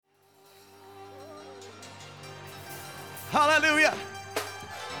Hallelujah.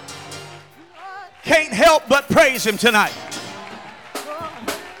 Can't help but praise him tonight.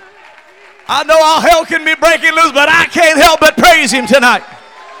 I know all hell can be breaking loose, but I can't help but praise him tonight.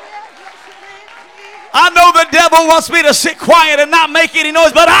 I know the devil wants me to sit quiet and not make any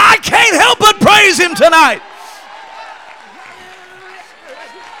noise, but I can't help but praise him tonight.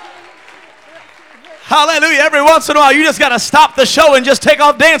 Hallelujah. Every once in a while, you just got to stop the show and just take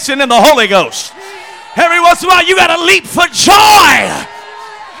off dancing in the Holy Ghost. Every once in a while, you got to leap for joy.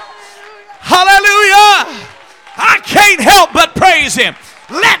 Hallelujah. I can't help but praise him.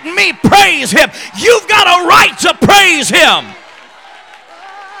 Let me praise him. You've got a right to praise him.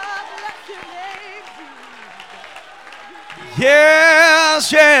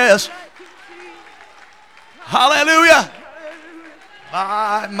 Yes, yes. Hallelujah.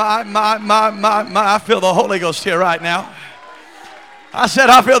 My. I feel the Holy Ghost here right now. I said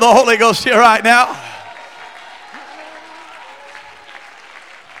I feel the Holy Ghost here right now.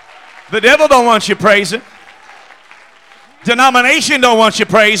 The devil don't want you praising. Denomination don't want you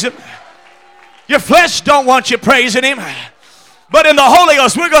praising. Your flesh don't want you praising him. But in the Holy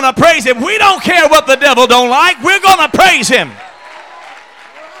Ghost, we're going to praise him. We don't care what the devil don't like. We're going to praise him.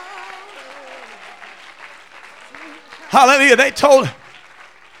 Hallelujah. They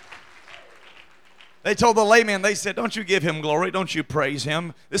told the layman, they said, don't you give him glory. Don't you praise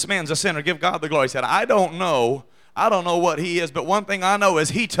him. This man's a sinner. Give God the glory. He said, I don't know what he is, but one thing I know is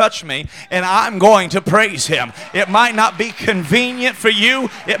he touched me, and I'm going to praise him. It might not be convenient for you.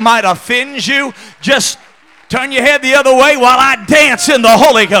 It might offend you. Just turn your head the other way while I dance in the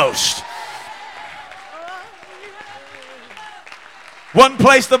Holy Ghost. One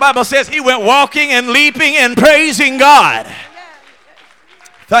place the Bible says he went walking and leaping and praising God.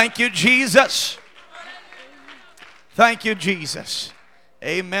 Thank you, Jesus. Thank you, Jesus.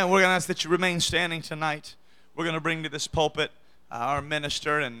 Amen. We're going to ask that you remain standing tonight. We're going to bring to this pulpit our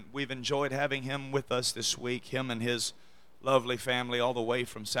minister, and we've enjoyed having him with us this week, him and his lovely family all the way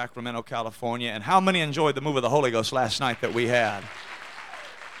from Sacramento, California. And how many enjoyed the move of the Holy Ghost last night that we had?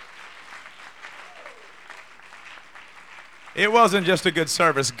 It wasn't just a good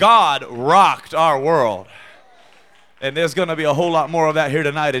service. God rocked our world. And there's going to be a whole lot more of that here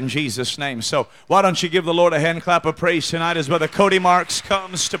tonight in Jesus' name. So why don't you give the Lord a hand clap of praise tonight as Brother Cody Marks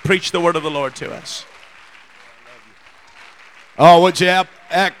comes to preach the word of the Lord to us. Oh, would you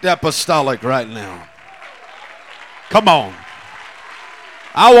act apostolic right now? Come on.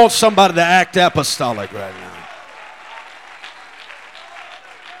 I want somebody to act apostolic right now.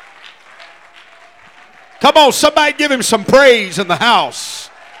 Come on, somebody give him some praise in the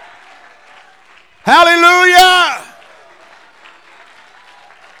house. Hallelujah.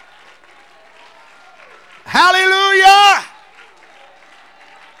 Hallelujah.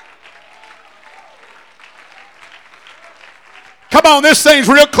 Come on, this thing's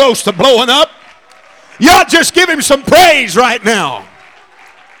real close to blowing up. Y'all just give him some praise right now.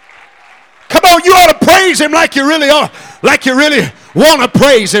 Come on, you ought to praise him like you really are, like you really want to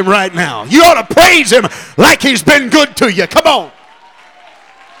praise him right now. You ought to praise him like he's been good to you. Come on.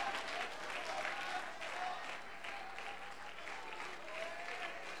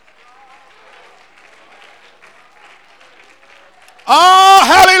 Oh,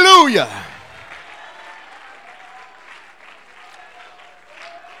 hallelujah.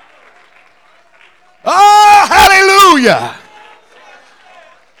 Oh, hallelujah.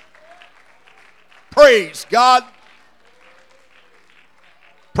 Praise God.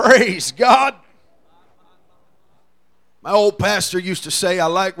 Praise God. My old pastor used to say, I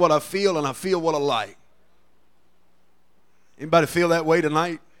like what I feel and I feel what I like. Anybody feel that way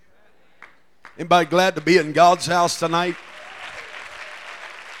tonight? Anybody glad to be in God's house tonight?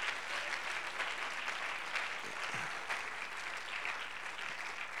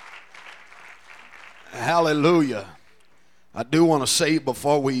 Hallelujah. I do want to say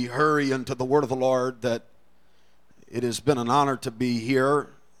before we hurry into the word of the Lord that it has been an honor to be here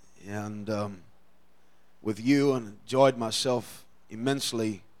and with you, and enjoyed myself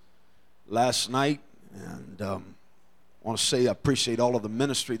immensely last night. And I want to say I appreciate all of the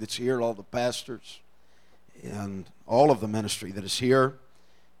ministry that's here, all the pastors, and all of the ministry that is here.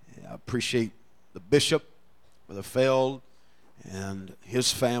 I appreciate the bishop, Brother Feld, and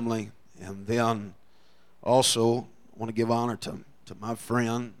his family, and then also I want to give honor to my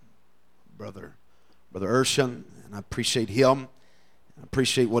friend, Brother Urshan, and I appreciate him. I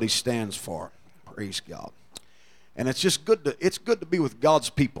appreciate what he stands for. Praise God. And it's just good to be with God's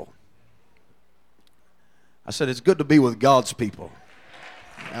people. I said it's good to be with God's people.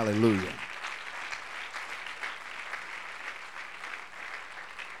 Hallelujah.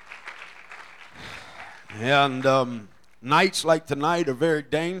 And Nights like tonight are very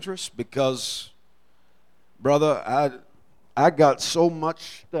dangerous because, brother, I got so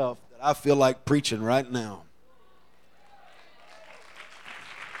much stuff that I feel like preaching right now.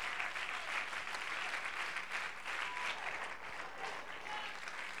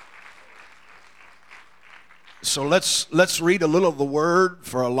 So let's read a little of the Word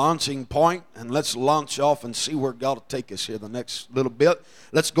for a launching point, and let's launch off and see where God will take us here the next little bit.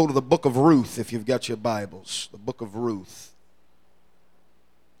 Let's go to the book of Ruth if you've got your Bibles. The book of Ruth.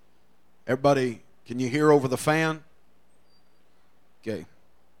 Everybody, can you hear over the fan? Okay.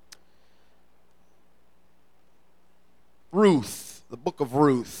 Ruth, the book of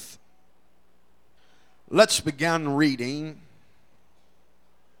Ruth. Let's begin reading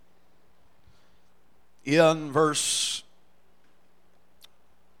in verse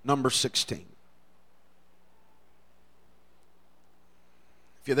number 16.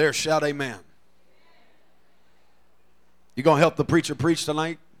 If you're there, shout amen. You going to help the preacher preach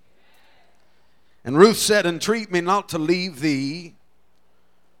tonight? And Ruth said, entreat me not to leave thee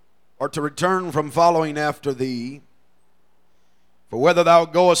or to return from following after thee. For whither thou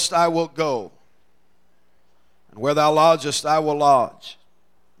goest, I will go. And where thou lodgest, I will lodge.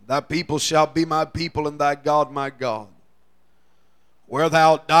 Thy people shall be my people, and thy God my God. Where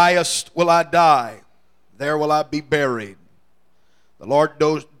thou diest will I die, there will I be buried. The Lord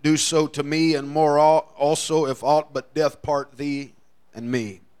do so to me, and more also, if aught but death part thee and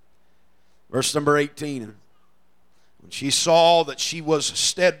me. Verse number 18. When she saw that she was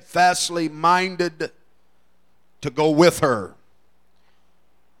steadfastly minded to go with her,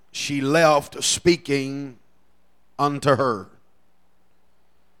 she left speaking unto her.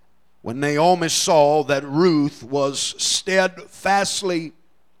 When Naomi saw that Ruth was steadfastly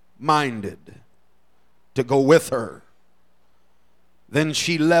minded to go with her, then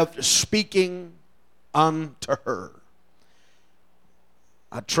she left speaking unto her.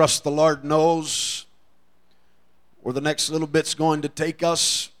 I trust the Lord knows where the next little bit's going to take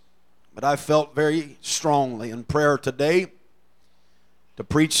us, but I felt very strongly in prayer today to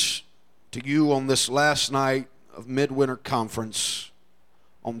preach to you on this last night of Midwinter Conference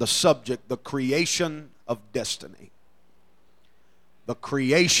on the subject, the creation of destiny. The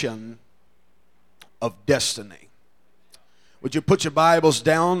creation of destiny. Would you put your Bibles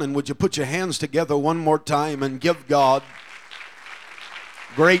down and would you put your hands together one more time and give God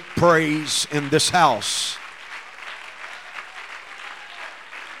great praise in this house?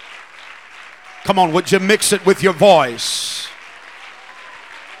 Come on, would you mix it with your voice?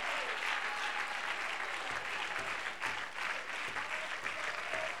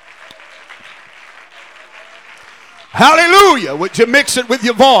 Hallelujah. Would you mix it with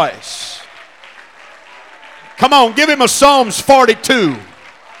your voice? Come on, give him a Psalms 42.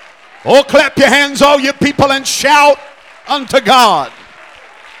 Oh, clap your hands, all you people, and shout unto God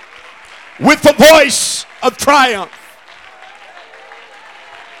with the voice of triumph.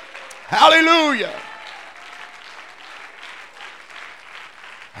 Hallelujah.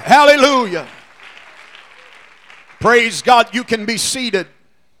 Hallelujah. Praise God. You can be seated.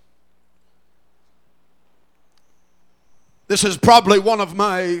 This is probably one of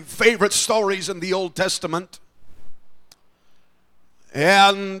my favorite stories in the Old Testament.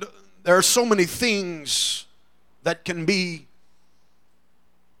 And there are so many things that can be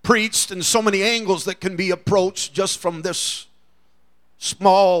preached and so many angles that can be approached just from this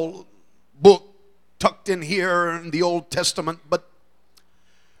small book tucked in here in the Old Testament. But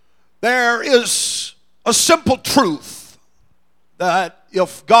there is a simple truth that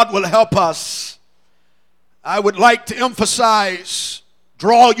if God will help us, I would like to emphasize,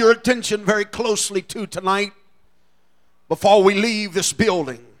 draw your attention very closely to tonight before we leave this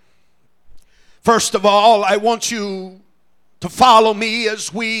building. First of all, I want you to follow me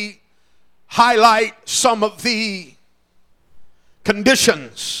as we highlight some of the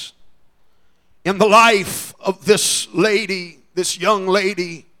conditions in the life of this lady, this young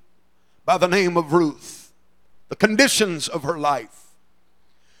lady by the name of Ruth. The conditions of her life.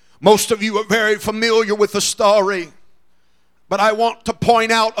 Most of you are very familiar with the story, but I want to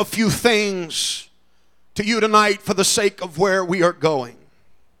point out a few things to you tonight for the sake of where we are going.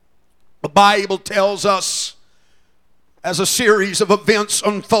 The Bible tells us, as a series of events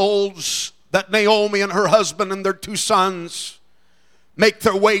unfolds, that Naomi and her husband and their two sons make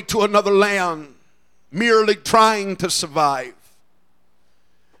their way to another land, merely trying to survive.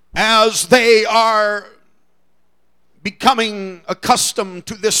 As they are becoming accustomed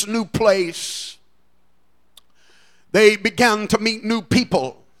to this new place, they began to meet new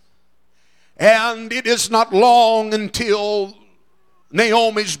people. And it is not long until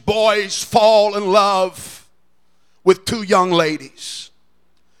Naomi's boys fall in love with two young ladies.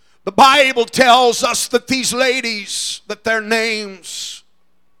 The Bible tells us that these ladies, that their names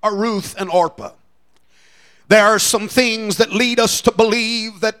are Ruth and Orpah. There are some things that lead us to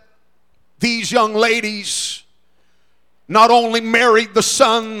believe that these young ladies not only married the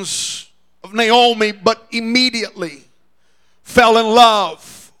sons of Naomi, but immediately fell in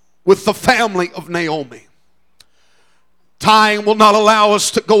love with the family of Naomi. Time will not allow us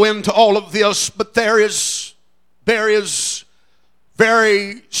to go into all of this, but there is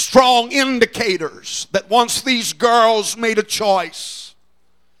very strong indicators that once these girls made a choice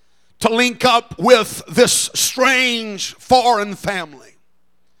to link up with this strange foreign family,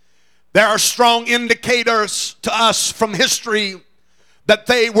 there are strong indicators to us from history that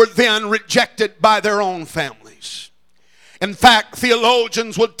they were then rejected by their own families. In fact,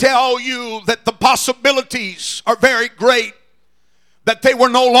 theologians will tell you that the possibilities are very great that they were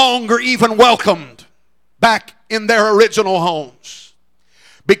no longer even welcomed back in their original homes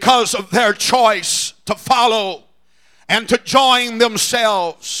because of their choice to follow and to join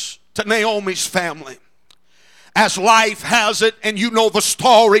themselves to Naomi's family. As life has it, and you know the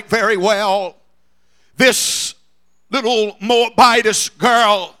story very well, this little Moabitess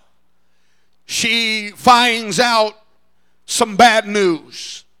girl, she finds out some bad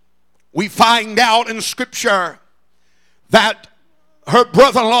news. We find out in Scripture that her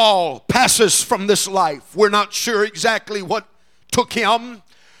brother-in-law passes from this life. We're not sure exactly what took him,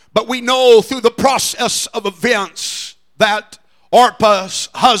 but we know through the process of events that Orpah's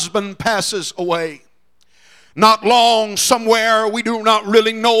husband passes away. Not long somewhere, we do not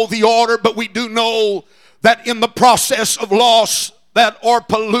really know the order, but we do know that in the process of loss that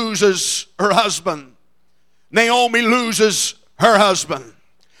Orpah loses her husband. Naomi loses her husband.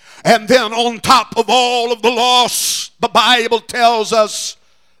 And then on top of all of the loss, the Bible tells us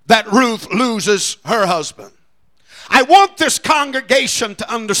that Ruth loses her husband. I want this congregation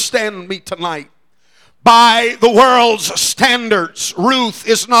to understand me tonight. By the world's standards, Ruth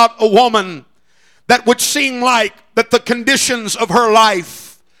is not a woman that would seem like that the conditions of her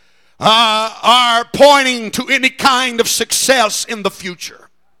life are pointing to any kind of success in the future.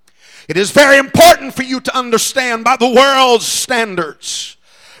 It is very important for you to understand, by the world's standards,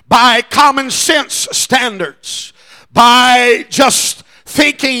 by common sense standards, by just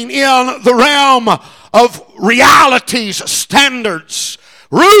thinking in the realm of reality's standards,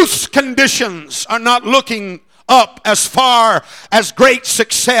 Ruth's conditions are not looking up as far as great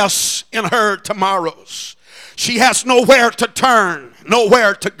success in her tomorrows. She has nowhere to turn,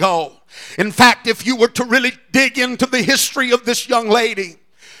 nowhere to go. In fact, if you were to really dig into the history of this young lady,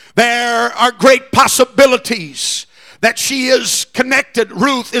 there are great possibilities that she is connected,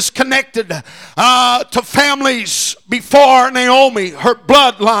 Ruth is connected to families before Naomi. Her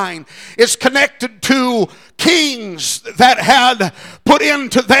bloodline is connected to kings that had put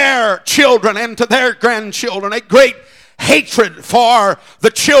into their children and to their grandchildren a great hatred for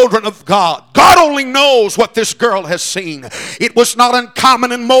the children of God. God only knows what this girl has seen. It was not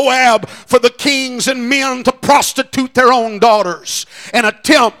uncommon in Moab for the kings and men to prostitute their own daughters and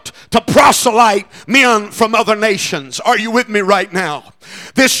attempt to proselyte men from other nations. Are you with me right now?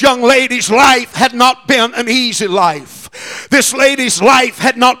 This young lady's life had not been an easy life. This lady's life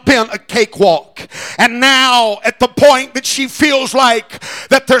had not been a cakewalk. And now, at the point that she feels like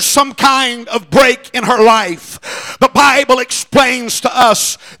that there's some kind of break in her life, the Bible explains to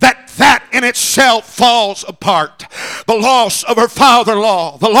us that in itself falls apart. The loss of her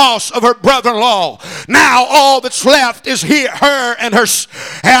father-in-law, the loss of her brother-in-law. Now all that's left is her and her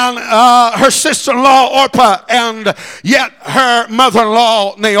sister-in-law Orpah, and yet her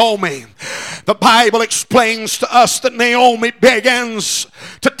mother-in-law Naomi. The Bible explains to us that Naomi begins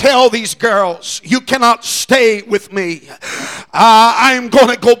to tell these girls, you cannot stay with me. I'm going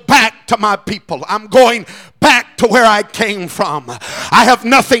to go back to my people. I'm going back to where I came from. I have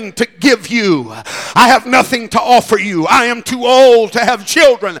nothing to give you. I have nothing to offer you. I am too old to have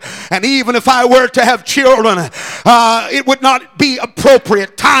children. And even if I were to have children, it would not be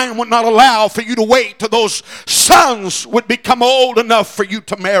appropriate. Time would not allow for you to wait till those sons would become old enough for you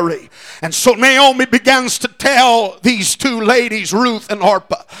to marry. And so Naomi begins to tell these two ladies, Ruth and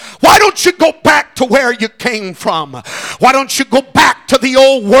Orpah, why don't you go back to where you came from? Why don't you go back to the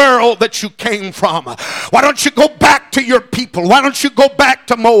old world that you came from? Why don't you go back to your people? Why don't you go back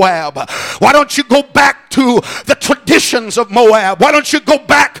to Moab? Why don't you go back to the traditions of Moab? Why don't you go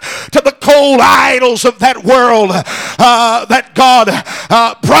back to the cold idols of that world that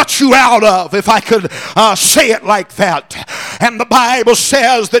God brought you out of, if I could say it like that? And the Bible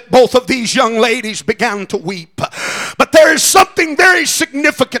says that both of these young ladies began to weep. But there is something very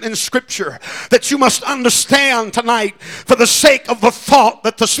significant in Scripture that you must understand tonight for the sake of the thought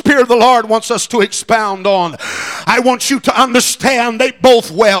that the Spirit of the Lord wants us to expound on. I want you to understand they both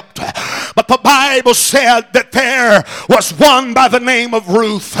wept. But the Bible said that there was one by the name of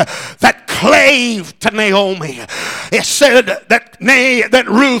Ruth that clave to Naomi. It said that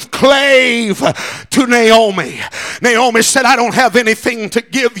Ruth clave to Naomi. Naomi said, I don't have anything to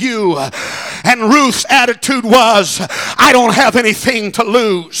give you. And Ruth's attitude was, I don't have anything to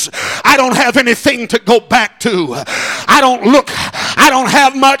lose. I don't have anything to go back to. I don't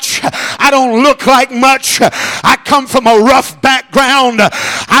have much. I don't look like much. I come from a rough background.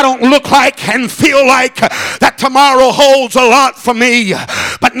 I don't look like and feel like that tomorrow holds a lot for me.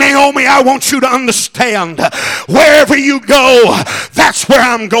 But Naomi, I want you to understand, wherever you go, that's where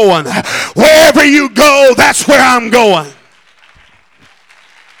I'm going. Wherever you go, that's where I'm going.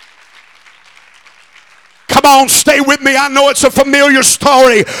 Come on, stay with me. I know it's a familiar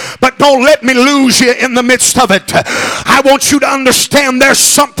story, but don't let me lose you in the midst of it. I want you to understand there's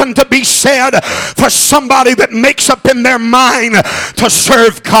something to be said for somebody that makes up in their mind to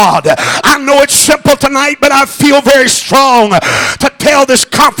serve God. I know it's simple tonight, but I feel very strong to tell this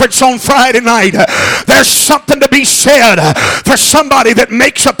conference on Friday night. There's something to be said for somebody that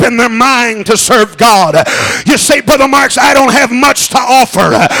makes up in their mind to serve God. You say, Brother Marks, I don't have much to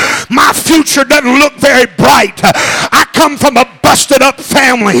offer. My future doesn't look very bright. I come from a busted up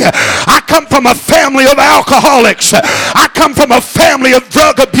family. I come from a family of alcoholics. I come from a family of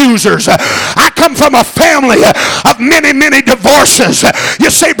drug abusers. I come from a family of many, many divorces. You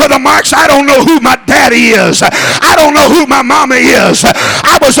say, Brother Marks, I don't know who my daddy is. I don't know who my mama is.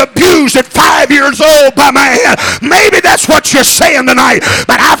 I was abused at 5 years old by my aunt. Maybe that's what you're saying tonight,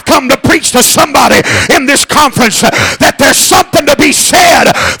 but I've come to preach to somebody in this conference that there's something to be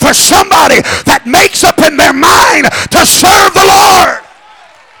said for somebody that makes up in their mind to serve the Lord.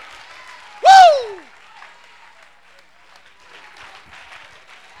 Woo!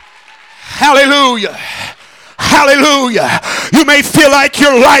 Hallelujah. Hallelujah. You may feel like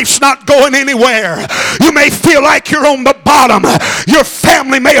your life's not going anywhere. You may feel like you're on the bottom. Your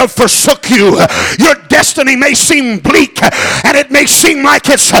family may have forsook you. Your destiny may seem bleak, and it may seem like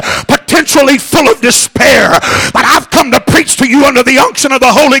it's potentially full of despair. But I've come to preach to you under the unction of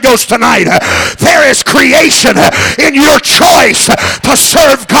the Holy Ghost tonight. There is creation in your choice to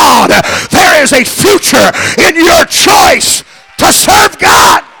serve God. There is a future in your choice to serve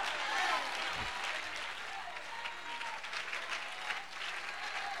God.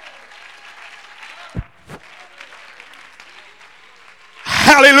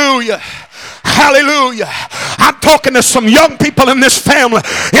 Hallelujah. Hallelujah. I'm talking to some young people in this family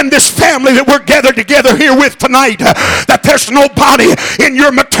that we're gathered together here with tonight, that there's nobody in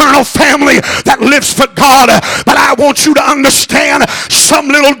your maternal family that lives for God. But I want you to understand, some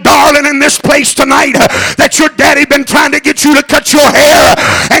little darling in this place tonight, that your daddy been trying to get you to cut your hair,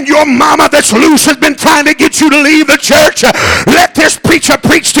 and your mama that's loose has been trying to get you to leave the church. Let this preacher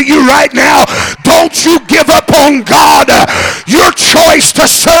preach to you right now. Don't you give up on God. Your choice to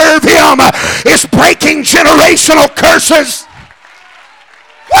serve him is breaking generational curses.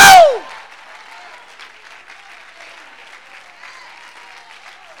 Woo!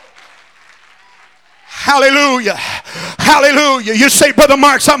 Hallelujah. Hallelujah. You say, Brother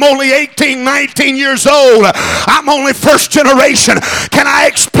Marks, I'm only 18, 19 years old. I'm only first generation. Can I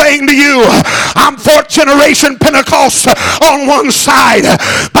explain to you? I'm fourth generation Pentecost on one side,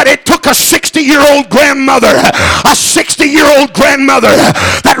 but it took a 60-year-old grandmother,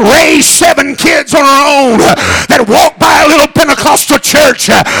 that raised 7 kids on her own, that walked by a little Pentecostal church.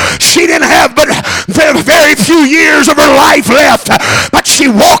 She didn't have but very few years of her life left, but she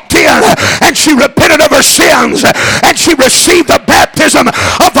walked in and she repented of her sins, and she received the baptism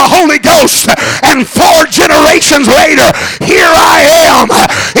of the Holy Ghost, and 4 generations later, here I am.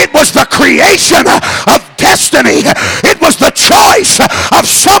 It was the creation of destiny. It was the choice of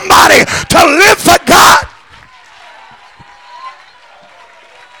somebody to live for God.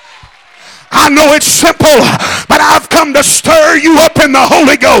 I know it's simple, but I've come to stir you up in the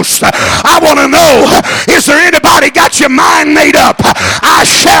Holy Ghost. I want to know, is there anybody got your mind made up? I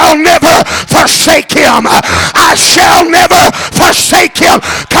shall never forsake him. I shall never forsake him.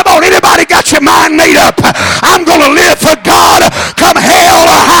 Come on, anybody got your mind made up? I'm going to live for God come hell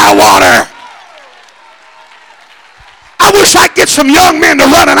or high water. I wish I could get some young men to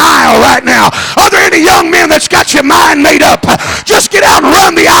run an aisle right now. Are there any young men that's got your mind made up? Just get out and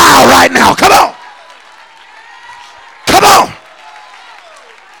run the aisle right now. Come on. Come on.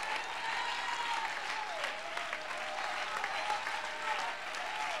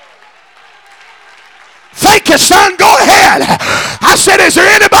 Thank you, son. Go ahead. I said, is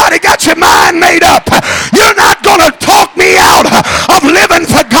there anybody got your mind made up? You're not going to talk me out of living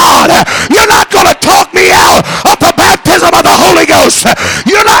for God. You're not going to talk me out of the baptism of the Holy Ghost.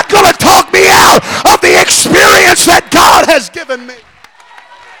 You're not going to talk me out of the experience that God has given me.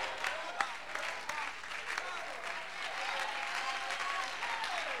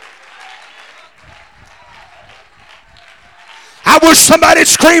 I wish somebody'd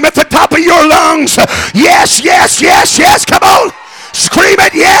scream at the top of your lungs, yes, yes, yes, yes. Come on. Scream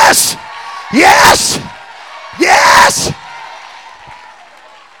it, yes, yes, yes.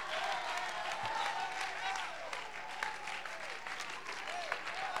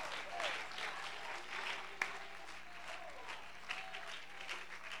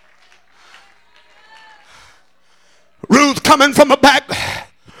 Ruth coming from a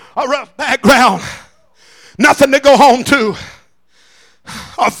rough background, nothing to go home to.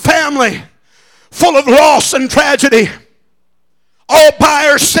 A family full of loss and tragedy, all by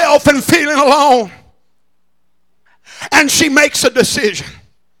herself and feeling alone. And she makes a decision.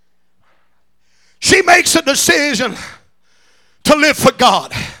 She makes a decision to live for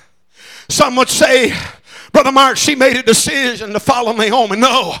God. Some would say, Brother Mark, she made a decision to follow Naomi.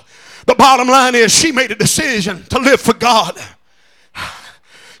 No, the bottom line is she made a decision to live for God.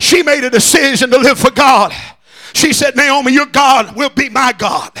 She made a decision to live for God. She said, Naomi, your God will be my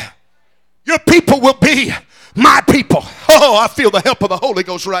God. Your people will be my people. Oh, I feel the help of the Holy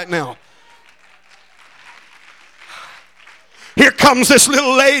Ghost right now. Here comes this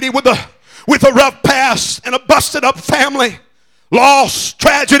little lady with a rough past and a busted up family, loss,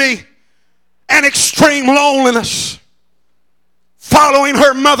 tragedy, and extreme loneliness, following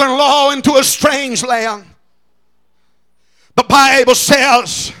her mother-in-law into a strange land. The Bible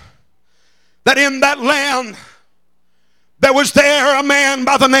says that in that land there was there a man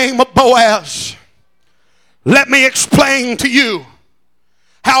by the name of Boaz. Let me explain to you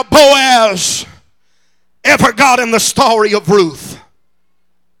how Boaz ever got in the story of Ruth.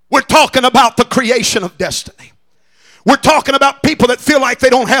 We're talking about the creation of destiny. We're talking about people that feel like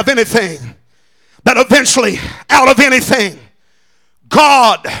they don't have anything, that eventually, out of anything,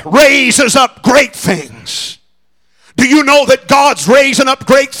 God raises up great things. Do you know that God's raising up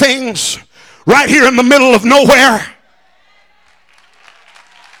great things right here in the middle of nowhere?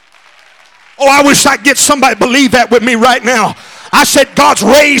 Oh, I wish I could get somebody to believe that with me right now. I said God's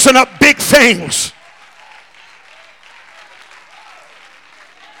raising up big things.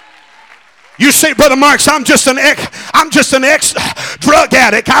 You say, Brother Marks, I'm just an ex-drug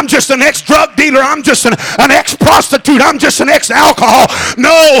addict. I'm just an ex-drug dealer. I'm just an ex-prostitute. I'm just an ex-alcohol.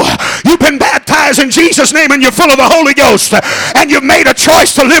 No, you've been baptized in Jesus' name and you're full of the Holy Ghost. And you've made a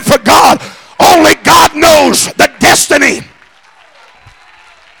choice to live for God. Only God knows the destiny.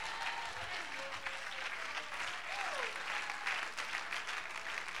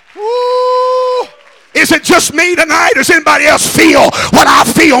 Ooh. Is it just me tonight? Does anybody else feel what I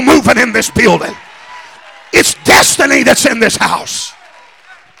feel moving in this building? It's destiny that's in this house.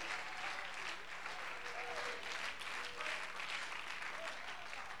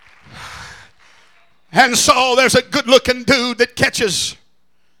 And so there's a good-looking dude that catches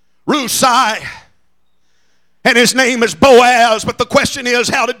Ruth's eye. And his name is Boaz. But the question is,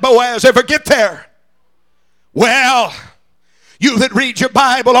 how did Boaz ever get there? Well, you that read your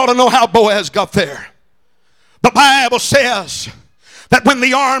Bible ought to know how Boaz got there. The Bible says that when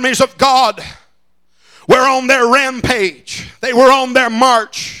the armies of God were on their rampage, they were on their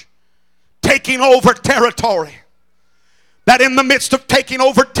march, taking over territory, that in the midst of taking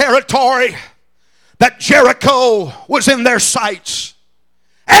over territory, that Jericho was in their sights.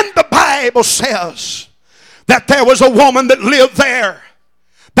 And the Bible says that there was a woman that lived there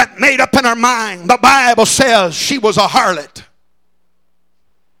that made up in her mind. The Bible says she was a harlot.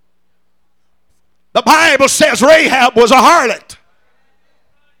 The Bible says Rahab was a harlot.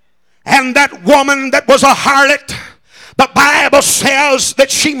 And that woman that was a harlot, the Bible says that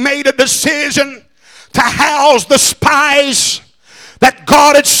she made a decision to house the spies that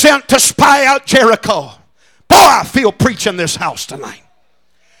God had sent to spy out Jericho. Boy, I feel preaching this house tonight.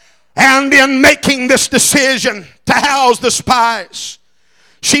 And in making this decision to house the spies,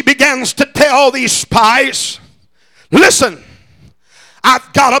 she begins to tell these spies, listen,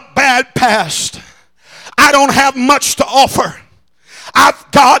 I've got a bad past. I don't have much to offer.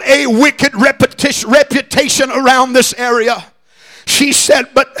 I've got a wicked reputation around this area. She said,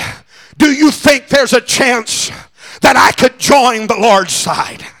 but do you think there's a chance that I could join the Lord's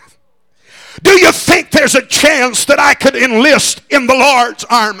side? Do you think there's a chance that I could enlist in the Lord's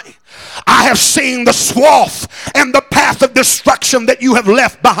army? I have seen the swath and the path of destruction that you have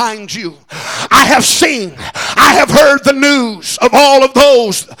left behind you. I have heard the news of all of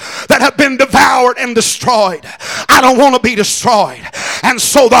those that have been devoured and destroyed. I don't want to be destroyed. And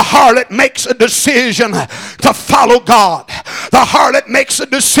so the harlot makes a decision to follow God. The harlot makes a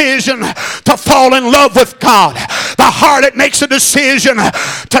decision to fall in love with God. The harlot makes a decision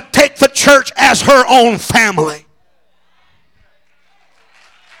to take the church as her own family.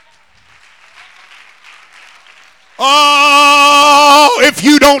 Oh, if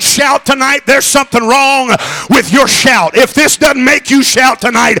you don't shout tonight, there's something wrong with your shout. If this doesn't make you shout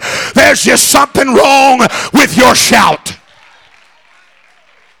tonight, there's just something wrong with your shout.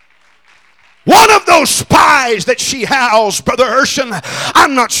 One of those spies that she housed, Brother Urshan,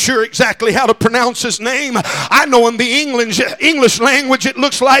 I'm not sure exactly how to pronounce his name. I know in the English language it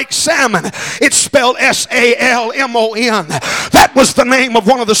looks like salmon. It's spelled S-A-L-M-O-N. That was the name of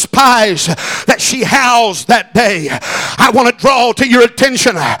one of the spies that she housed that day. I want to draw to your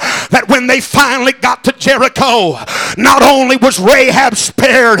attention that when they finally got to Jericho, not only was Rahab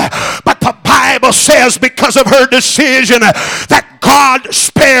spared, but the Bible says because of her decision that God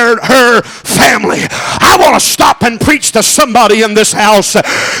spared her family. I want to stop and preach to somebody in this house.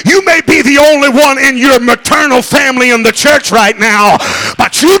 You may be the only one in your maternal family in the church right now,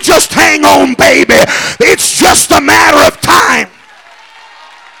 but you just hang on, baby. It's just a matter of time.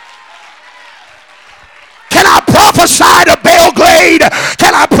 Can I prophesy to Belgrade?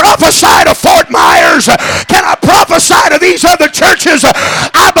 Can I prophesy to Fort Myers? Can I prophesy to these other churches?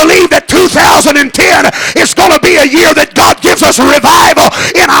 I believe that 2010 is going to be a year that God gives us a revival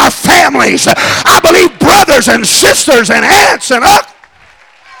in our families. I believe brothers and sisters and aunts and uncles.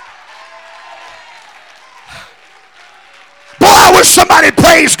 Boy, I wish somebody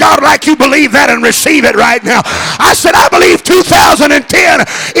praise God like you believe that and receive it right now. I said, I believe 2010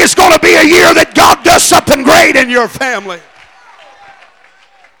 is going to be a year that God does something great in your family.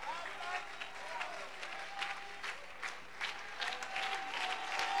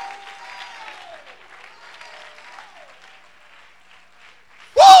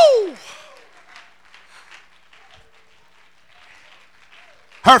 Woo!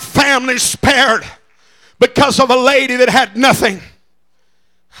 Her family spared because of a lady that had nothing,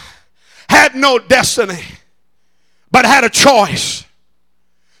 had no destiny, but had a choice.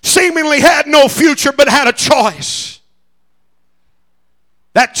 Seemingly had no future, but had a choice.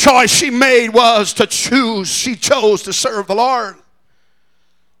 That choice she made was to choose. She chose to serve the Lord.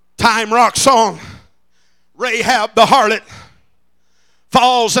 Time rock song. Rahab the harlot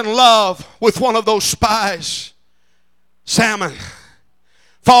falls in love with one of those spies. Salmon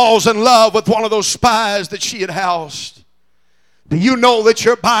falls in love with one of those spies that she had housed. Do you know that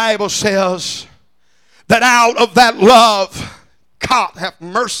your Bible says that out of that love, God have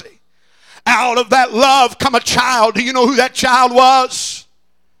mercy, out of that love come a child. Do you know who that child was?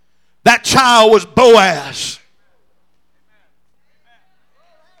 That child was Boaz.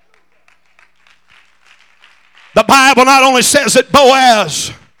 The Bible not only says that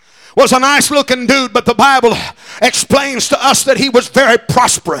Boaz was a nice looking dude, but the Bible explains to us that he was very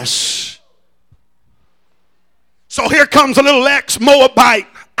prosperous. So here comes a little ex-Moabite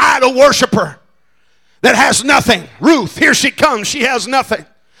idol worshiper that has nothing. Ruth, here she comes. She has nothing.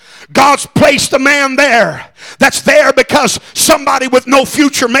 God's placed a man there that's there because somebody with no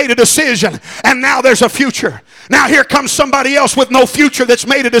future made a decision, and now there's a future. Now here comes somebody else with no future that's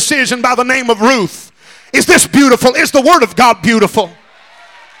made a decision by the name of Ruth. Is this beautiful? Is the Word of God beautiful?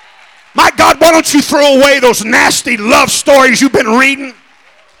 My God, why don't you throw away those nasty love stories you've been reading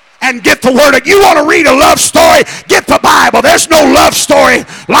and get the Word? You want to read a love story? Get the Bible. There's no love story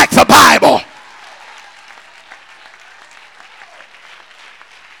like the Bible.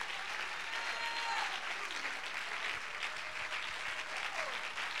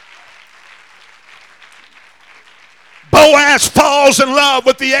 Boaz falls in love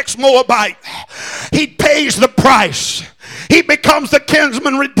with the ex-Moabite. He pays the price. He becomes the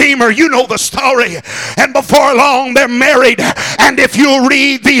kinsman redeemer. You know the story. And before long, they're married. And if you'll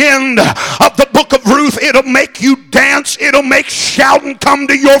read the end of the book of Ruth, it'll make you dance. It'll make shouting come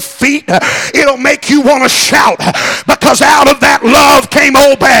to your feet. It'll make you want to shout. Because out of that love came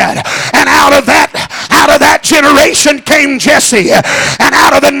Obed. And out of that generation came Jesse. And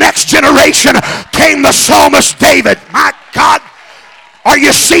out of the next generation came the psalmist David. My God, are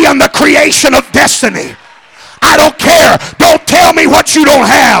you seeing the creation of destiny? I don't care. Don't tell me what you don't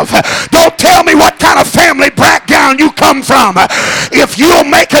have. Don't tell me what kind of family background you come from. If you'll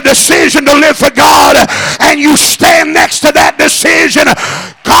make a decision to live for God and you stand next to that decision,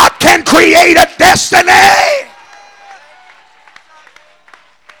 God can create a destiny.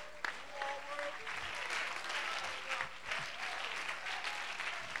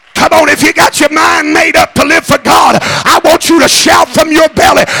 made up to live for God, I want you to shout from your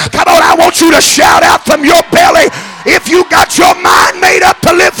belly. Come on, I want you to shout out from your belly if you got your mind made up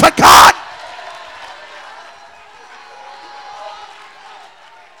to live for God.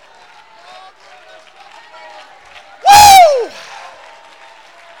 Woo!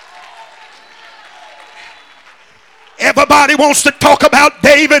 Everybody wants to talk about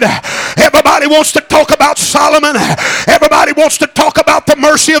David. Everybody wants to talk about Solomon. Everybody wants to talk about the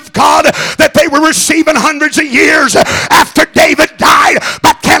mercy of God that they were receiving hundreds of years after David died.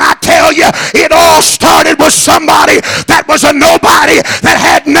 But can I tell you, it all started with somebody that was a nobody, that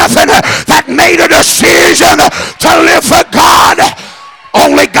had nothing, that made a decision to live for God.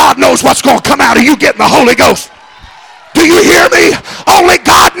 Only God knows what's going to come out of you getting the Holy Ghost. Do you hear me? Only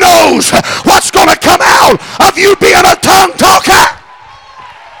God knows what's going to come out of you being a tongue talker.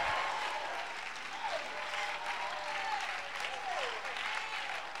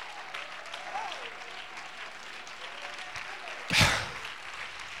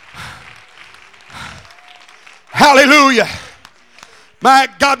 Hallelujah. My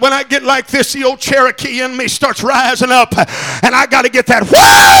God, when I get like this, the old Cherokee in me starts rising up, and I got to get that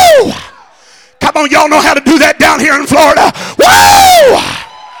whoa. Come on, y'all know how to do that down here in Florida. Whoa!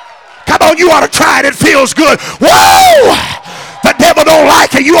 Come on, you ought to try it. It feels good. Whoa! The devil don't like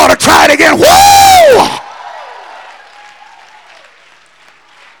it. You ought to try it again. Whoa!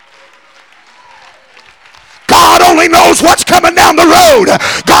 God only knows what's coming down the road.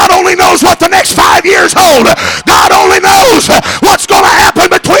 God only knows what the next 5 years hold. God only knows what's going to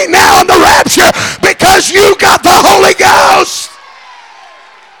happen between now and the rapture, because you got the Holy Ghost.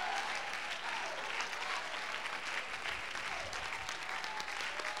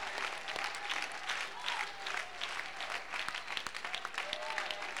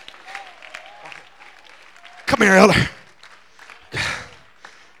 Come here, elder.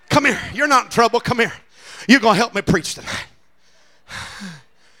 Come here. You're not in trouble. Come here. You're going to help me preach tonight.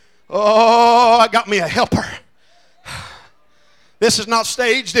 Oh, I got me a helper. This is not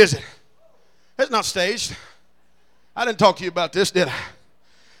staged, is it? It's not staged. I didn't talk to you about this, did I?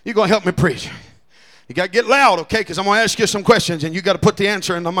 You're going to help me preach. You got to get loud, okay? Because I'm going to ask you some questions, and you got to put the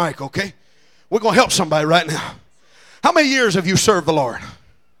answer in the mic, okay? We're going to help somebody right now. How many years have you served the Lord?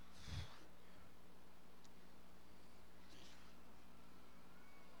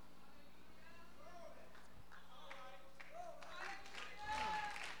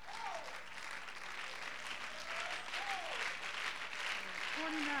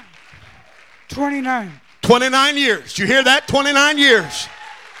 $29. 29 years. You hear that? 29 years.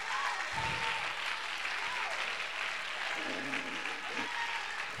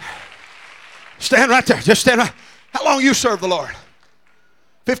 Stand right there. Just stand right. How long you served the Lord?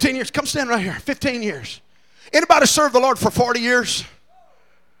 15 years. Come stand right here. 15 years. Anybody served the Lord for 40 years?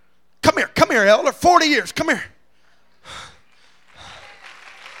 Come here. Come here, elder. 40 years. Come here.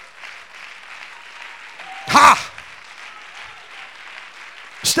 Ha!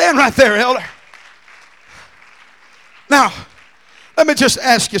 Stand right there, elder. Now, let me just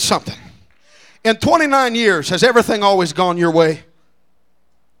ask you something. In 29 years, has everything always gone your way?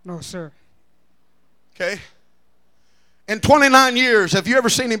 No, sir. Okay. In 29 years, have you ever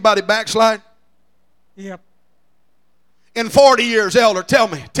seen anybody backslide? Yep. In 40 years, elder, tell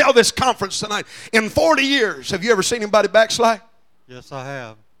me. Tell this conference tonight. In 40 years, have you ever seen anybody backslide? Yes, I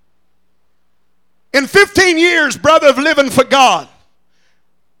have. In 15 years, brother, of living for God,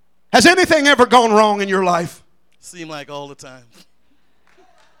 has anything ever gone wrong in your life? Seem like all the time.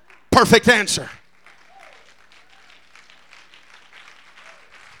 Perfect answer.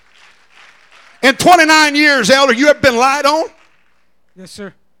 In 29 years, elder, you have been lied on? Yes,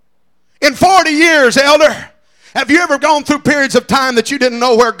 sir. In 40 years, elder, have you ever gone through periods of time that you didn't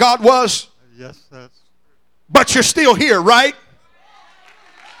know where God was? Yes, that's... But you're still here, right?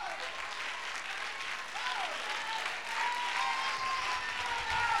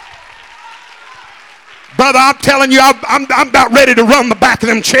 Brother, I'm telling you, I'm about ready to run the back of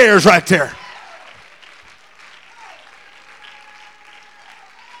them chairs right there.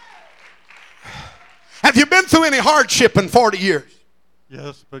 Have you been through any hardship in 40 years?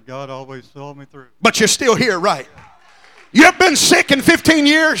 Yes, but God always saw me through. But you're still here, right? You ever been sick in 15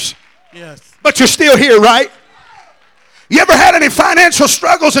 years? Yes. But you're still here, right? You ever had any financial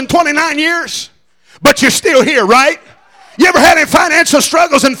struggles in 29 years? But you're still here, right? You ever had any financial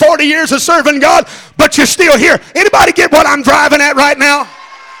struggles in 40 years of serving God? But you're still here. Anybody get what I'm driving at right now?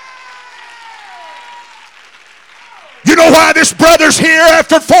 You know why this brother's here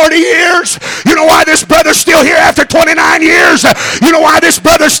after 40 years? You know why this brother's still here after 29 years? You know why this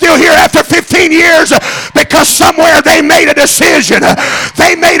brother's still here after 15 years? Because somewhere they made a decision.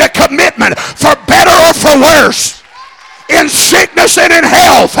 They made a commitment for better or for worse. In sickness and in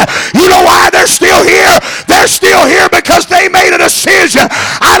health. You know why they're still here? They're still here because they made a decision.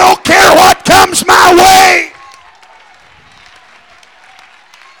 I don't care what comes my way.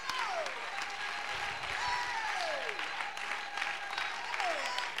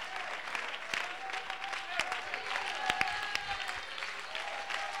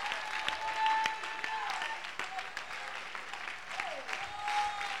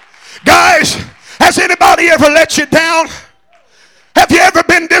 Guys, has anybody ever let you down? Have you ever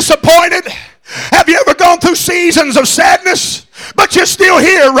been disappointed? Have you ever gone through seasons of sadness? But you're still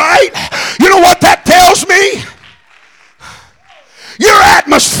here, right? You know what that tells me? Your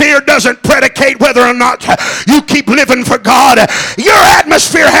atmosphere doesn't predicate whether or not you keep living for God. Your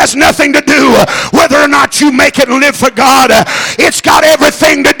atmosphere has nothing to do whether or not you make it live for God. It's got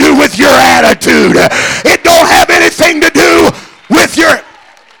everything to do with your attitude. It don't have anything to do with your...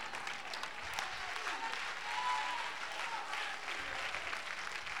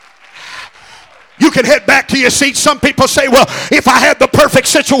 You can head back to your seat. Some people say, well, if I had the perfect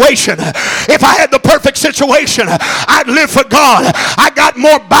situation, I'd live for God. I got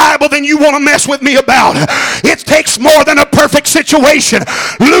more Bible than you want to mess with me about. It takes more than a perfect situation.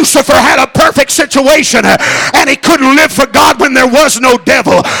 Lucifer had a perfect situation, and he couldn't live for God when there was no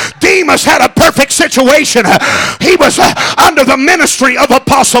devil. Demas had a perfect situation. He was under the ministry of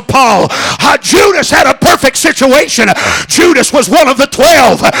Apostle Paul. Judas had a perfect situation. Judas was one of the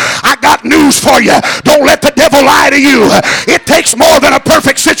 12. I got news for you. Don't let the devil lie to you. It takes more than a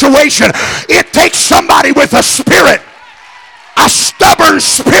perfect situation. It takes somebody with a spirit, a stubborn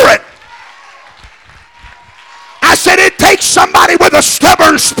spirit. I said it takes somebody with a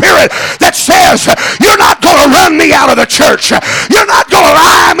stubborn spirit that says, you're not going to run me out of the church. You're not going to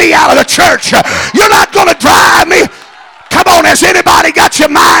lie me out of the church. You're not going to drive me. Come on, has anybody got your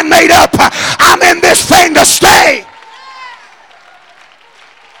mind made up? I'm in this thing to stay.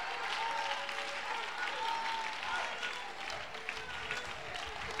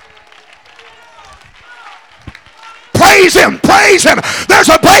 Praise him, praise him. There's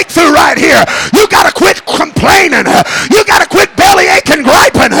a breakthrough right here. You got to quit complaining. You got to quit belly aching,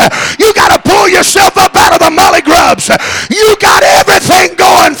 griping. You got to pull yourself up out of the mully grubs. You got everything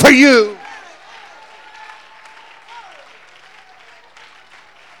going for you.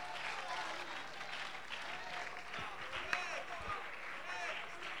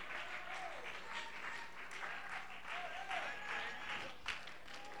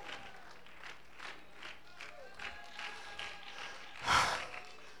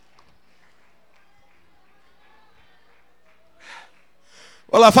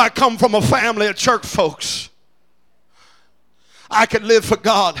 Well, if I come from a family of church folks, I could live for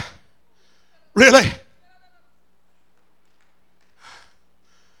God. Really?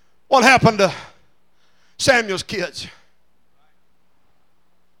 What happened to Samuel's kids?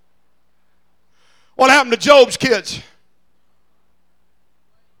 What happened to Job's kids?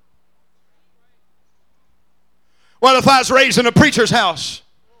 Well, if I was raised in a preacher's house,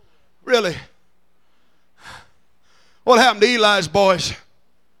 really? What happened to Eli's boys?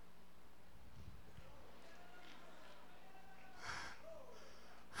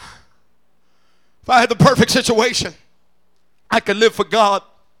 If I had the perfect situation, I could live for God.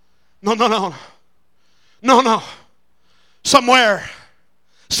 No. Somewhere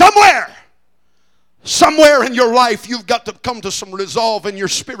in your life, you've got to come to some resolve in your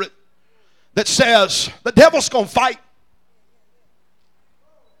spirit that says, the devil's going to fight.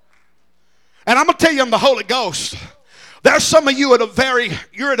 And I'm going to tell you, I'm the Holy Ghost. There's some of you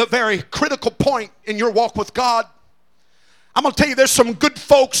you're at a very critical point in your walk with God. I'm going to tell you, there's some good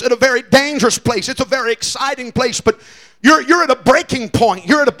folks at a very dangerous place. It's a very exciting place, but you're at a breaking point.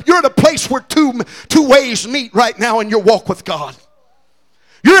 You're at a place where two ways meet right now in your walk with God.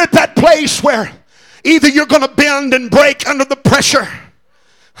 You're at that place where either you're going to bend and break under the pressure.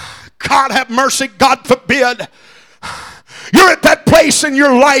 God have mercy, God forbid. You're at that place in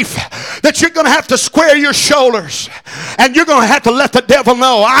your life that you're going to have to square your shoulders and you're going to have to let the devil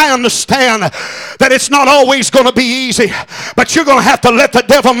know, I understand that it's not always going to be easy, but you're going to have to let the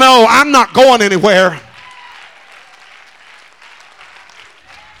devil know, I'm not going anywhere.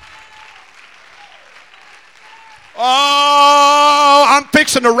 Oh, Oh, I'm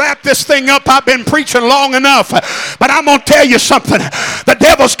fixing to wrap this thing up. I've been preaching long enough. But I'm going to tell you something. The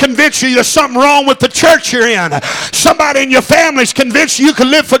devil's convinced you there's something wrong with the church you're in. Somebody in your family's convinced you could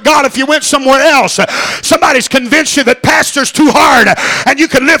live for God if you went somewhere else. Somebody's convinced you that pastor's too hard and you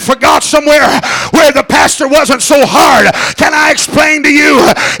could live for God somewhere where the pastor wasn't so hard. Can I explain to you?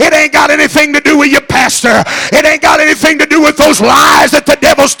 It ain't got anything to do with your pastor. It ain't got anything to do with those lies that the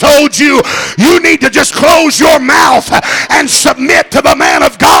devil's told you. You need to just close your mouth and submit to the man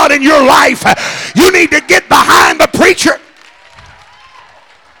of God in your life. You need to get behind the preacher.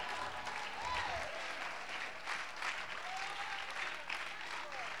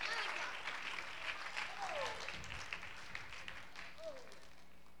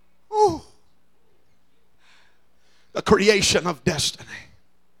 Ooh. The creation of destiny.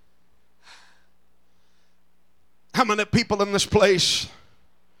 How many people in this place,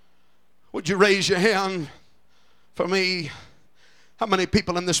 would you raise your hand for me? How many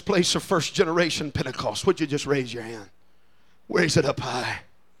people in this place are first generation Pentecost? Would you just raise your hand? Raise it up high.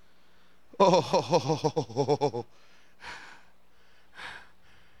 Oh.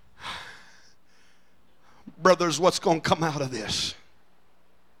 Brothers, what's going to come out of this?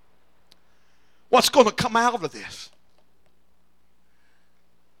 What's going to come out of this?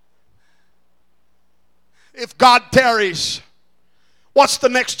 If God tarries, what's the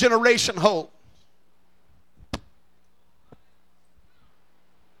next generation hold?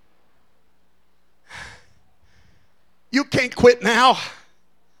 You can't quit now.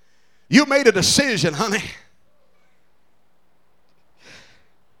 You made a decision, honey.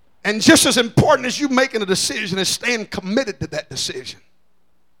 And just as important as you making a decision is staying committed to that decision.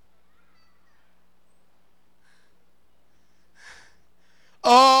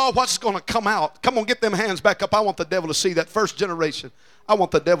 Oh, what's going to come out? Come on, get them hands back up. I want the devil to see that. First generation. I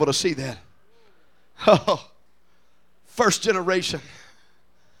want the devil to see that. Oh, first generation.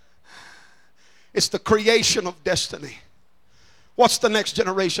 It's the creation of destiny. What's the next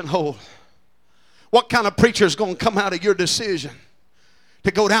generation hold? What kind of preacher is going to come out of your decision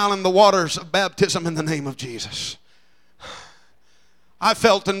to go down in the waters of baptism in the name of Jesus? I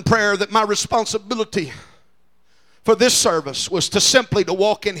felt in prayer that my responsibility for this service was to simply to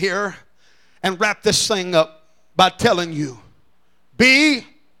walk in here and wrap this thing up by telling you, be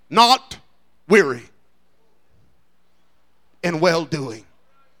not weary in well-doing.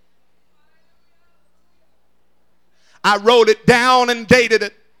 I wrote it down and dated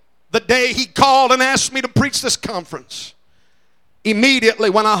it the day he called and asked me to preach this conference.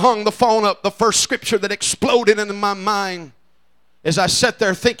 Immediately when I hung the phone up, the first scripture that exploded into my mind as I sat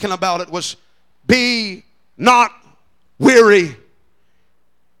there thinking about it was, be not weary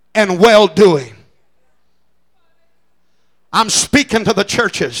and well-doing. I'm speaking to the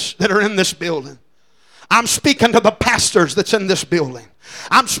churches that are in this building. I'm speaking to the pastors that's in this building.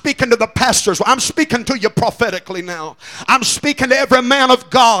 I'm speaking to the pastors. I'm speaking to you prophetically now. I'm speaking to every man of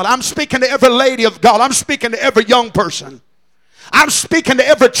God. I'm speaking to every lady of God. I'm speaking to every young person. I'm speaking to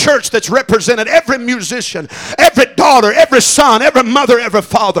every church that's represented, every musician, every daughter, every son, every mother, every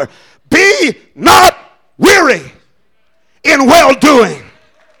father. Be not weary in well-doing.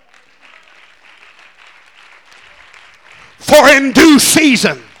 For in due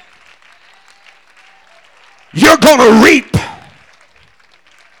season, you're going to reap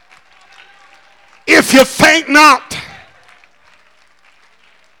if you faint not.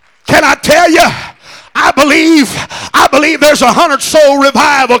 Can I tell you, I believe there's 100-soul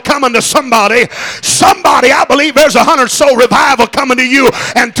revival coming to somebody. I believe there's 100-soul revival coming to you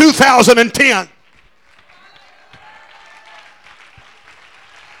in 2010.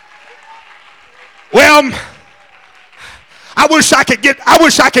 Well, I wish I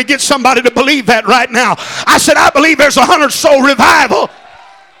could get somebody to believe that right now. I said, I believe there's 100-soul revival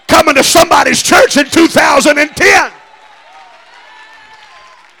coming to somebody's church in 2010.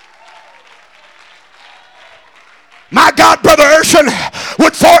 My God, Brother Urshan,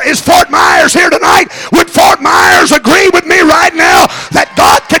 is Fort Myers here tonight? Would Fort Myers agree with me right now that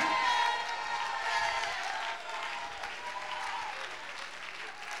God could?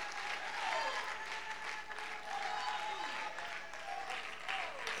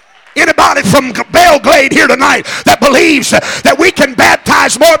 Anybody from Belgrade here tonight that believes that we can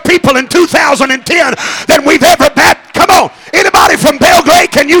baptize more people in 2010 than we've ever baptized? Come on. Anybody from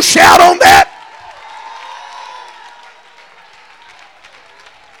Belgrade, can you shout on that?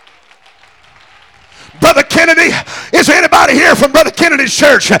 Brother Kennedy, is there anybody here from Brother Kennedy's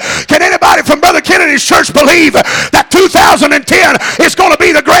church? Can anybody from Brother Kennedy's church believe that 2010 is going to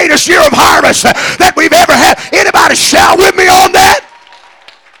be the greatest year of harvest that we've ever had? Anybody shout with me on that?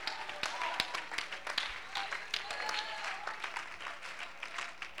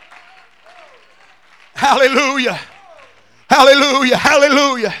 Hallelujah. Hallelujah.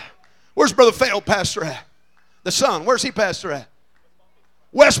 Hallelujah. Where's Brother Fail pastor at? The son. Where's he pastor at?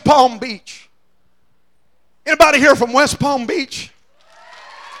 West Palm Beach. Anybody here from West Palm Beach?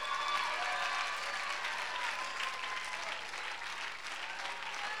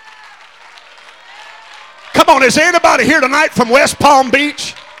 Come on, is there anybody here tonight from West Palm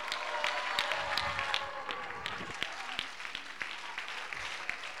Beach?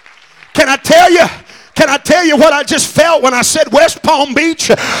 Can I tell you what I just felt when I said West Palm Beach?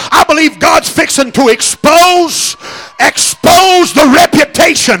 I believe God's fixing to expose the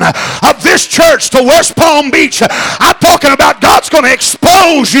reputation of this church to West Palm Beach. I'm talking about God's going to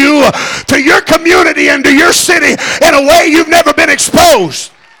expose you to your community and to your city in a way you've never been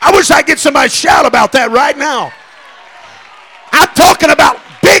exposed. I wish I could get somebody to shout about that right now. I'm talking about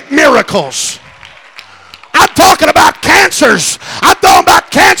big miracles. I'm talking about cancers. I'm talking about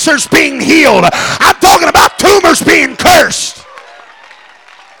cancers being healed. I'm talking about tumors being cursed.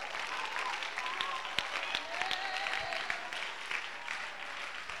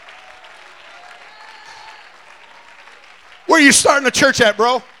 Where are you starting the church at,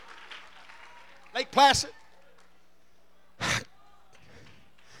 bro? Lake Placid?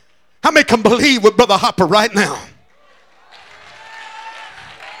 How many can believe with Brother Hopper right now?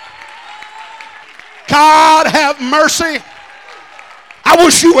 God have mercy. I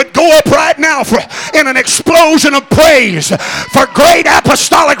wish you would go up right now in an explosion of praise for great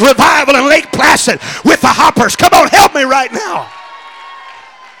apostolic revival in Lake Placid with the Hoppers. Come on, help me right now.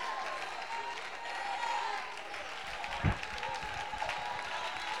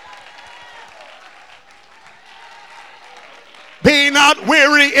 Be not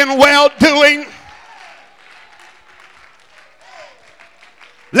weary in well-doing.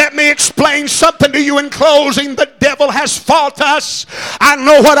 Let me explain something to you in closing. The devil has fought us. I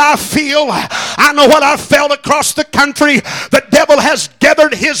know what I feel. I know what I felt across the country. The devil has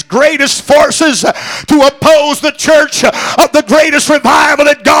gathered his greatest forces to oppose the church of the greatest revival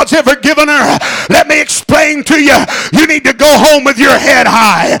that God's ever given her. Let me explain to you. You need to go home with your head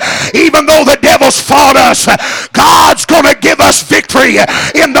high. Even though the devil's fought us, God's going to give us victory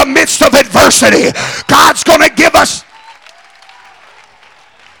in the midst of adversity. God's going to give us.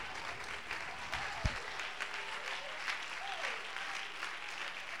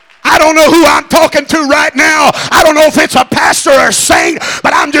 I don't know who I'm talking to right now. I don't know if it's a pastor or a saint,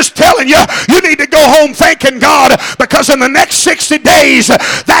 but I'm just telling you, you need to go home thanking God, because in the next 60 days,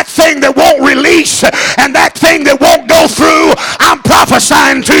 that thing that won't release and that thing that won't go through, I'm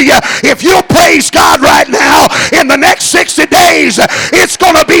prophesying to you, if you'll praise God right now, in the next 60 days, it's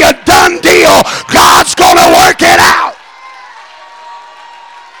going to be a done deal. God's going to work it out.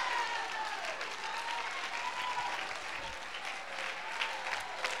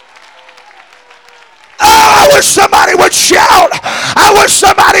 I wish somebody would shout. I wish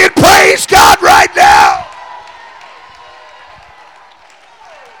somebody would praise God right now.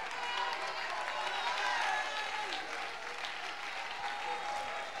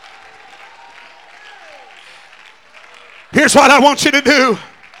 Here's what I want you to do.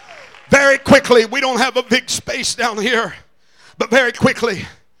 Very quickly, we don't have a big space down here, but very quickly,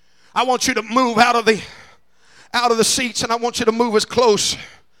 I want you to move out of the seats, and I want you to move as close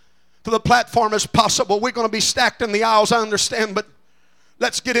to the platform as possible. We're going to be stacked in the aisles, I understand, but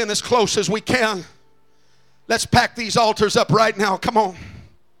let's get in as close as we can. Let's pack these altars up right now. Come on.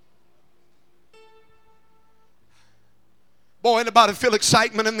 Boy, anybody feel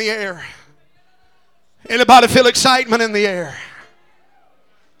excitement in the air? Anybody feel excitement in the air?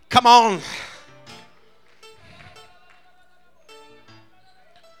 Come on.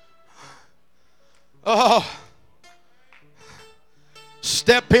 Oh.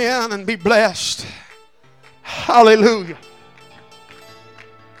 Step in and be blessed. Hallelujah.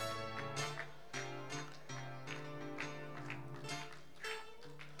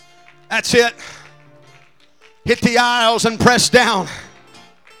 That's it. Hit the aisles and press down.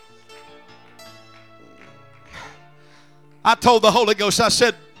 I told the Holy Ghost, I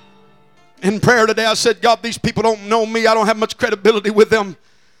said in prayer today, I said, God, these people don't know me. I don't have much credibility with them.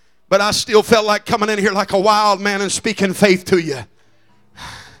 But I still felt like coming in here like a wild man and speaking faith to you.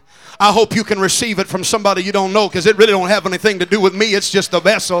 I hope you can receive it from somebody you don't know, because it really don't have anything to do with me. It's just a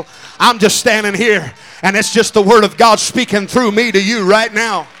vessel. I'm just standing here, and it's just the word of God speaking through me to you right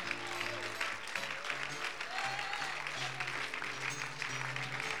now.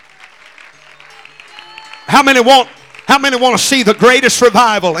 How many want to see the greatest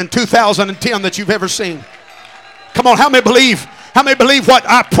revival in 2010 that you've ever seen? Come on, how many believe what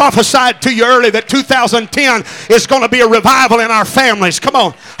I prophesied to you early, that 2010 is going to be a revival in our families? Come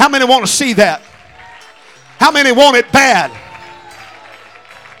on. How many want to see that? How many want it bad?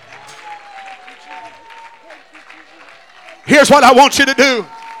 Here's what I want you to do.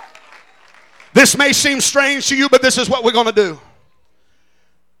 This may seem strange to you, but this is what we're going to do.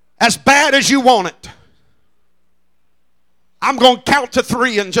 As bad as you want it, I'm going to count to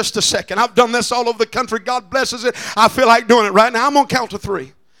 3 in just a second. I've done this all over the country. God blesses it. I feel like doing it right now. I'm going to count to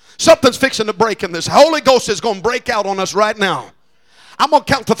 3. Something's fixing to break in this. Holy Ghost is going to break out on us right now. I'm going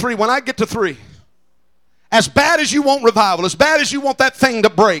to count to 3. When I get to 3, as bad as you want revival, as bad as you want that thing to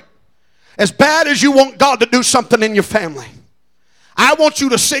break, as bad as you want God to do something in your family, I want you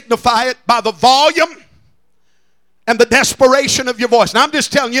to signify it by the volume and the desperation of your voice. Now, I'm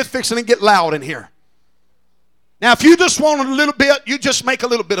just telling you, it's fixing to get loud in here. Now, if you just want a little bit, you just make a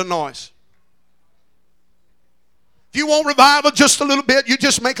little bit of noise. If you want revival just a little bit, you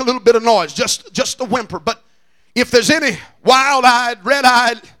just make a little bit of noise, just a whimper. But if there's any wild-eyed,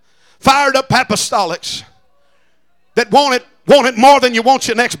 red-eyed, fired-up apostolics that want it more than you want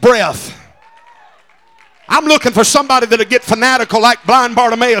your next breath, I'm looking for somebody that'll get fanatical like blind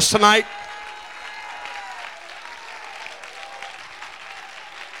Bartimaeus tonight.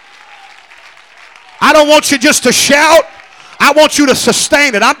 I don't want you just to shout. I want you to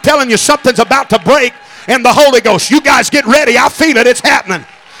sustain it. I'm telling you, something's about to break in the Holy Ghost. You guys get ready. I feel it. It's happening.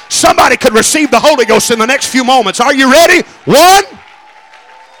 Somebody could receive the Holy Ghost in the next few moments. Are you ready? 1.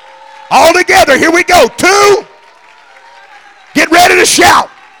 All together. Here we go. 2. Get ready to shout.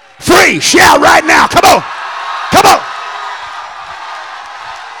 3. Shout right now. Come on. Come on.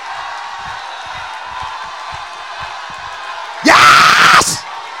 Yes!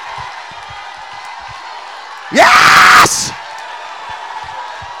 Yes!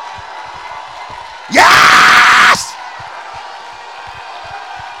 Yes!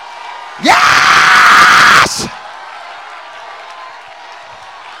 Yes!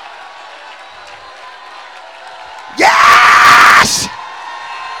 Yes!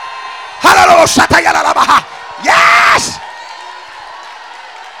 Hallelujah! Yes!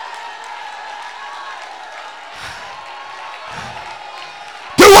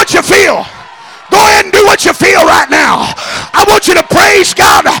 Do what you feel. Go ahead and do what you feel right now. I want you to praise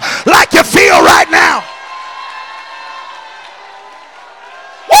God like you feel right now.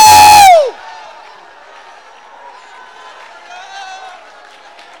 Woo!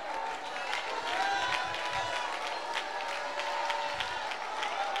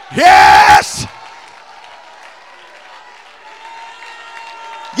 Yes!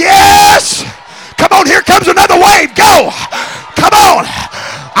 Yes! Come on, here comes another wave. Go! Come on!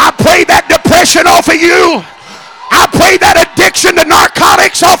 I pray that depression off of you. I pray that addiction to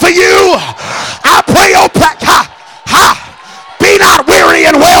narcotics off of you. I pray, be not weary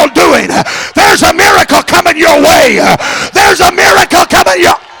in well doing. There's a miracle coming your way. There's a miracle coming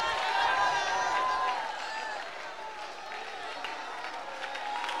your way.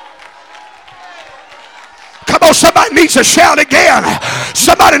 Come on, somebody needs to shout again.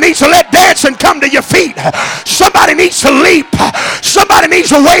 Somebody needs to let dancing come to your feet. Somebody needs to leap. Somebody needs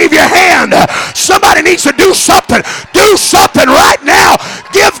to wave your hand. Somebody needs to do something. Do something right now.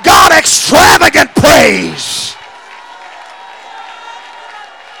 Give God extravagant praise.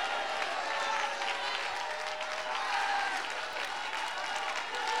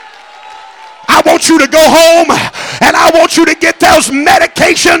 I want you to go home and I want you to get those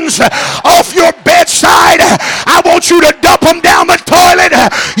medications off your bedside. I want you to dump them down the toilet.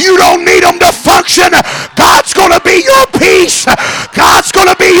 You don't need them to function. God's going to be your peace. God's going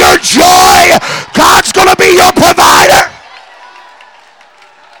to be your joy. God's going to be your provider.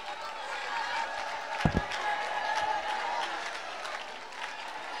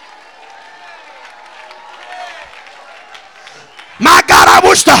 My God, I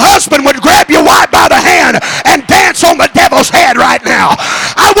wish the husband would grab your wife by the hand and dance on the devil's head right now.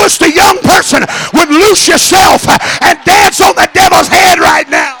 I wish the young person would loose yourself and dance on the devil's head right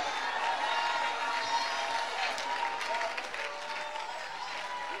now.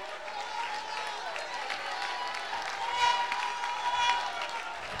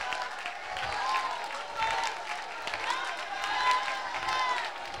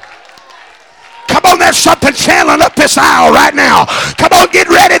 There's something channeling up this aisle right now. Come on, get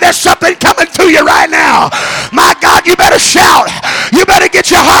ready. There's something coming to you right now. My God, you better shout. You better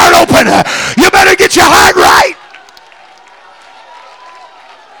get your heart open. You better get your heart right.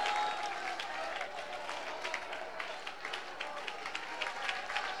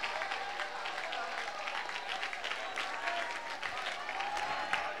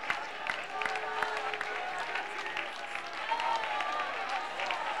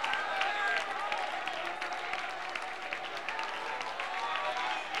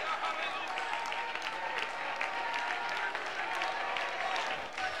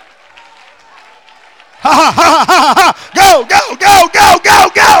 Go, go, go, go, go,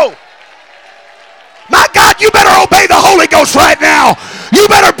 go. My God, you better obey the Holy Ghost right now. You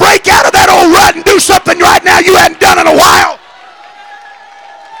better break out of that old rut and do something right now you hadn't done in a while.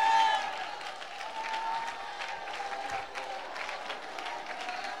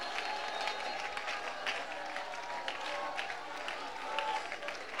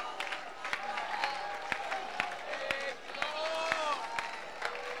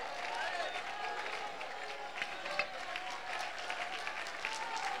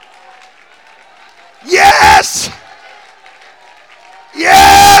 Yes!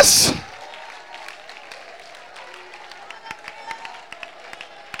 Yes!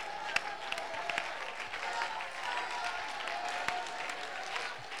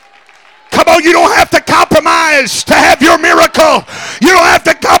 Come on, you don't have to compromise to have your miracle. You don't have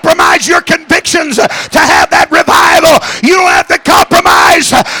to compromise your convictions to have that revival. You don't have to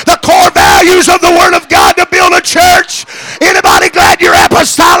compromise the core values of the Word of God to build a church. Anybody glad you're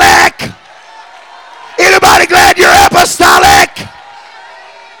apostolic? Anybody glad you're apostolic?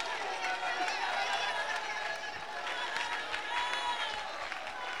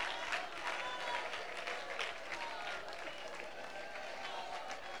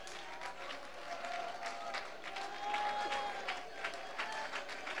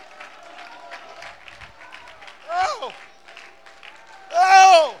 Oh!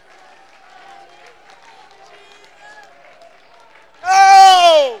 Oh!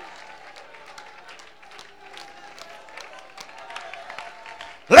 Oh!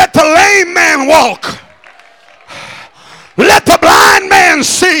 Let the lame man walk. Let the blind man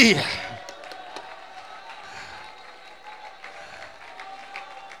see.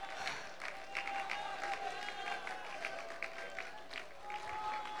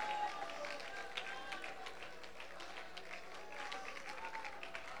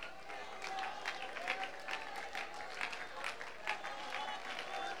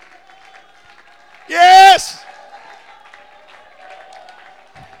 Yes.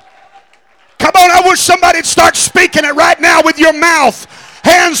 Come on, I wish somebody'd start speaking it right now with your mouth.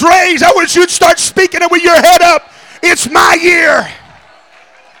 Hands raised. I wish you'd start speaking it with your head up. It's my year.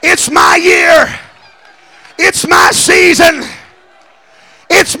 It's my year. It's my season.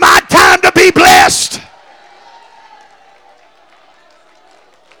 It's my time to be blessed.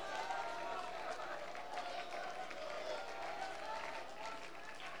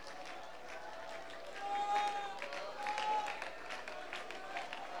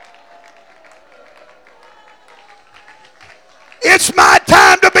 It's my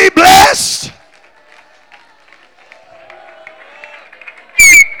time to be blessed.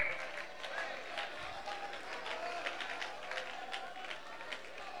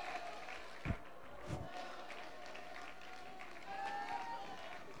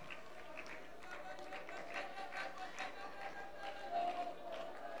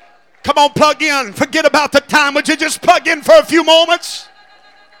 Come on, plug in. Forget about the time. Would you just plug in for a few moments?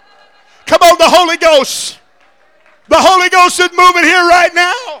 Come on, the Holy Ghost. The Holy Ghost is moving here right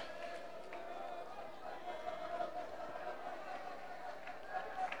now.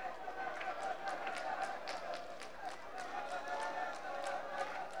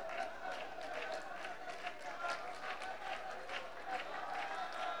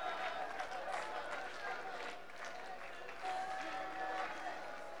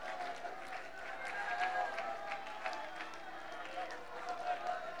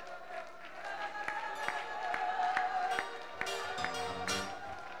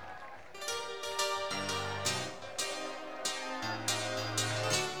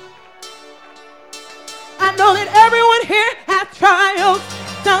 I know that everyone here has trials.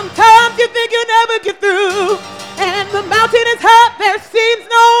 Sometimes you think you'll never get through, and the mountain is high, there seems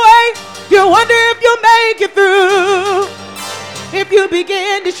no way. You wonder if you'll make it through. If you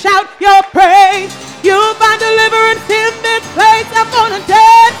begin to shout your praise, you'll find deliverance in this place. I'm gonna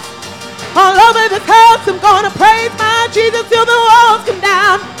dance all over this house. I'm gonna praise my Jesus till the walls come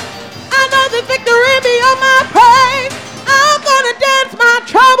down. I know the victory beyond my praise. I'm gonna dance my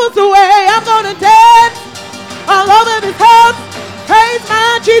troubles away. I'm gonna dance all over this house, praise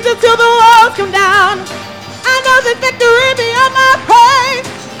my Jesus till the walls come down. I know the victory beyond my praise.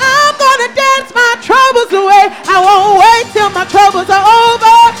 I'm gonna dance my troubles away. I won't wait till my troubles are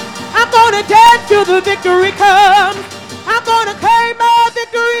over. I'm gonna dance till the victory comes.